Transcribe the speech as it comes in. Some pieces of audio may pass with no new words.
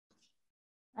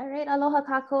All right, aloha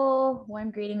kako. Warm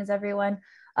greetings, everyone.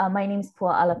 My name is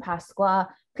Puaʻala Pascua,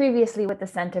 previously with the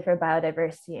Center for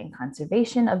Biodiversity and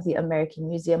Conservation of the American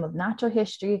Museum of Natural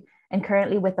History, and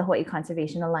currently with the Hawaiʻi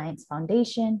Conservation Alliance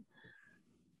Foundation.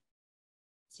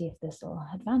 Let's see if this will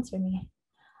advance for me.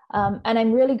 And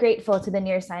I'm really grateful to the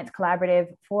NERRS Science Collaborative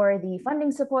for the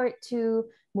funding support to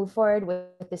move forward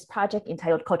with this project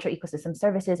entitled Cultural Ecosystem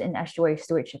Services in Estuary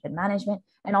Stewardship and Management,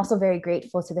 and also very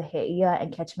grateful to the Heʻia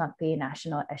and Ketchimak Bay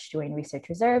National Estuarine Research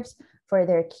Reserves for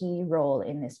their key role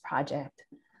in this project.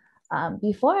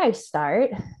 Before I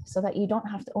start, so that you don't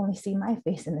have to only see my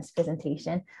face in this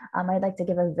presentation, I'd like to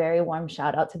give a very warm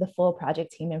shout out to the full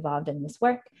project team involved in this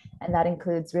work, and that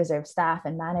includes reserve staff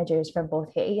and managers from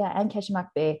both Heʻia and Ketchimak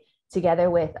Bay, together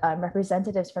with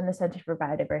representatives from the Center for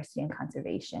Biodiversity and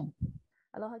Conservation.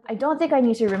 I don't think I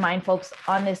need to remind folks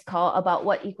on this call about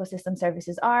what ecosystem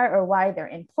services are or why they're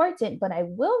important, but I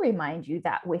will remind you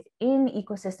that within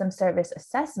ecosystem service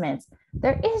assessments,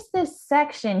 there is this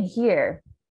section here,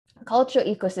 cultural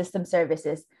ecosystem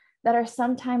services, that are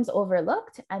sometimes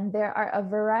overlooked. And there are a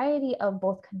variety of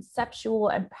both conceptual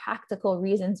and practical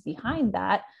reasons behind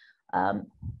that,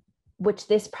 which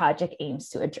this project aims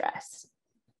to address.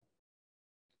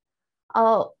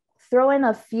 I'll throw in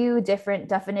a few different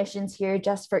definitions here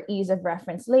just for ease of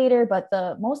reference later, but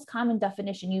the most common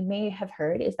definition you may have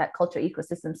heard is that cultural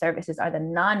ecosystem services are the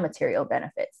non-material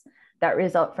benefits that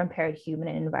result from paired human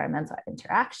and environmental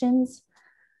interactions.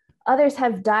 Others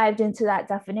have dived into that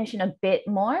definition a bit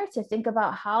more to think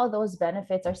about how those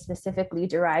benefits are specifically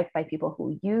derived by people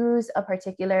who use a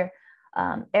particular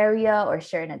area or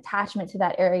share an attachment to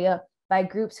that area, by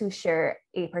groups who share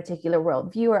a particular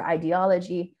worldview or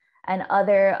ideology, and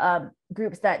other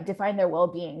groups that define their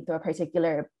well-being through a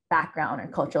particular background or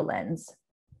cultural lens.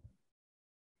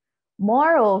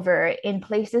 Moreover, in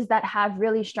places that have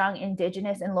really strong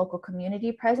indigenous and local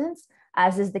community presence,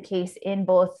 as is the case in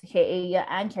both Heʻia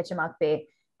and Ketchimak Bay,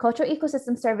 cultural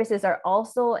ecosystem services are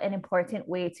also an important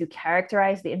way to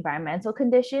characterize the environmental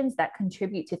conditions that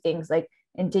contribute to things like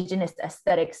indigenous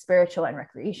aesthetic, spiritual, and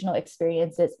recreational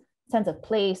experiences, sense of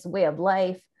place, way of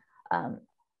life.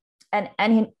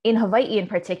 And in Hawaii in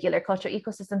particular, cultural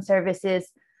ecosystem services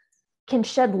can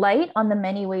shed light on the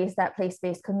many ways that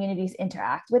place-based communities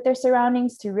interact with their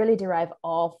surroundings to really derive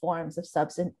all forms of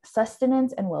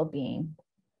sustenance and well-being.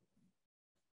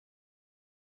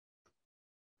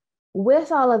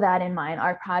 With all of that in mind,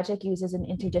 our project uses an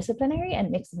interdisciplinary and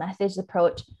mixed methods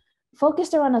approach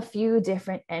focused around a few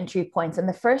different entry points, and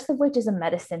the first of which is a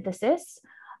metasynthesis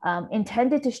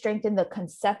intended to strengthen the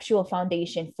conceptual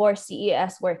foundation for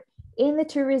CES work in the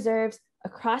two reserves,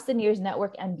 across the NERRS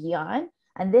network and beyond.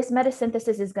 And this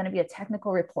metasynthesis is going to be a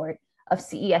technical report of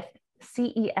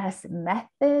CES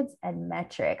methods and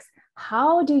metrics.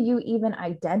 How do you even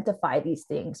identify these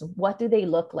things? What do they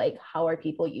look like? How are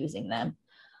people using them?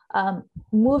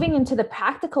 Moving into the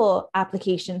practical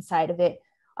application side of it,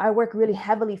 our work really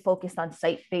heavily focuses on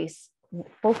site-based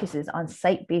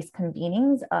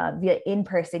convenings via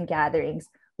in-person gatherings,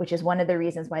 which is one of the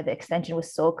reasons why the extension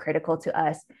was so critical to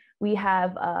us. We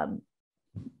have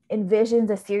envisioned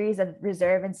a series of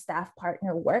reserve and staff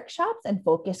partner workshops and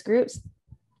focus groups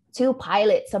to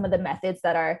pilot some of the methods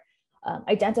that are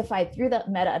identified through the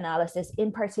meta-analysis,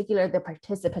 in particular the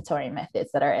participatory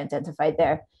methods that are identified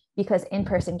there, because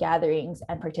in-person gatherings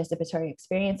and participatory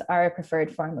experience are a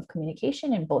preferred form of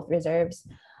communication in both reserves.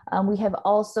 We have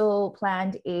also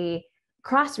planned a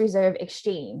cross-reserve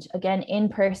exchange, again, in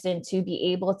person, to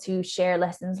be able to share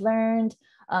lessons learned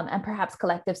and perhaps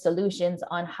collective solutions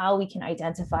on how we can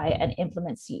identify and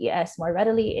implement CES more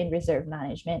readily in reserve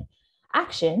management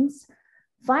actions.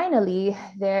 Finally,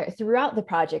 throughout the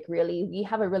project, really, we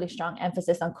have a really strong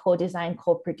emphasis on co-design,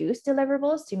 co-produce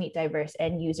deliverables to meet diverse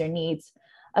end user needs.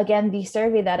 Again, the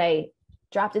survey that I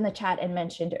dropped in the chat and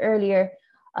mentioned earlier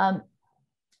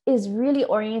is really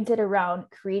oriented around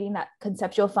creating that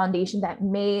conceptual foundation that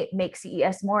may make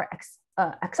CES more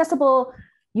accessible,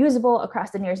 usable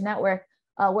across the NERRS network.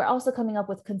 We're also coming up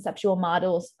with conceptual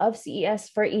models of CES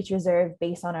for each reserve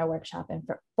based on our workshop and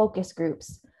for focus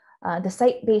groups. The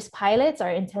site-based pilots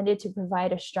are intended to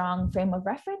provide a strong frame of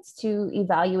reference to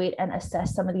evaluate and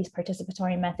assess some of these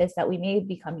participatory methods that we may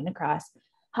be coming across.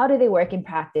 How do they work in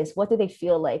practice? What do they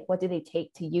feel like? What do they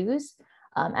take to use?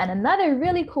 And another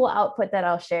really cool output that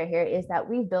I'll share here is that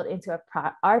we've built into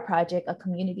our project a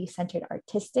community-centered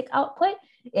artistic output,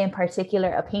 in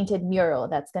particular a painted mural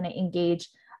that's going to engage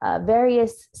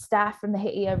various staff from the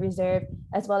Heʻia Reserve,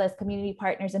 as well as community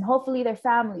partners and hopefully their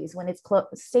families when it's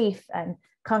safe and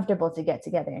comfortable to get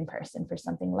together in person for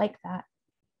something like that.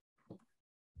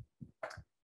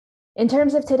 In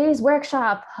terms of today's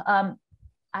workshop,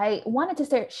 I wanted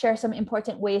to share some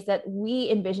important ways that we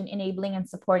envision enabling and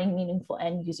supporting meaningful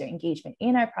end user engagement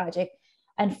in our project.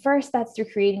 And first, that's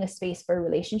through creating a space for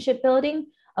relationship building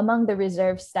among the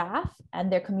reserve staff and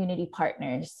their community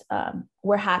partners.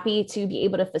 We're happy to be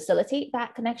able to facilitate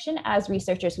that connection as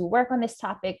researchers who work on this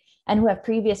topic and who have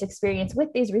previous experience with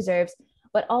these reserves,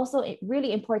 but also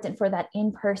really important for that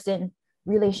in-person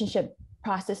relationship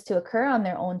process to occur on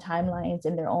their own timelines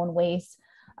in their own ways.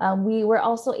 We were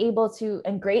also able to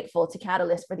and grateful to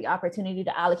Catalyst for the opportunity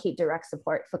to allocate direct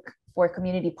support for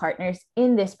community partners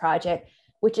in this project,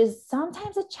 which is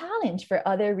sometimes a challenge for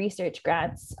other research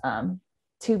grants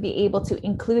to be able to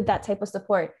include that type of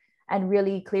support and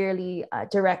really clearly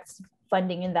direct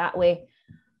funding in that way.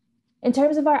 In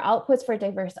terms of our outputs for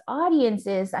diverse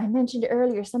audiences, I mentioned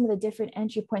earlier some of the different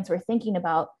entry points we're thinking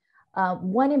about.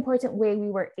 One important way we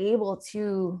were able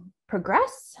to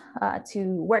progress to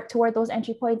work toward those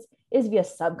entry points is via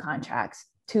subcontracts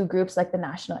to groups like the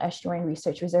National Estuary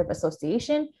Research Reserve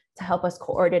Association to help us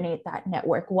coordinate that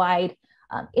network-wide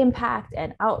impact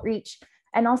and outreach,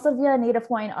 and also via Native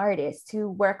Hawaiian artists to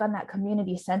work on that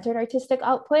community-centered artistic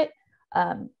output.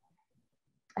 I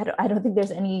don't think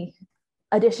there's any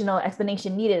additional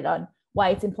explanation needed on why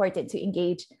it's important to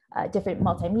engage different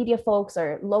multimedia folks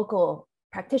or local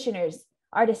practitioners,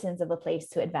 artisans of a place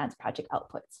to advance project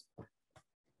outputs.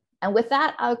 And with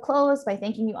that, I'll close by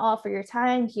thanking you all for your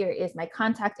time. Here is my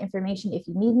contact information if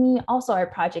you need me, also our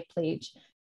project page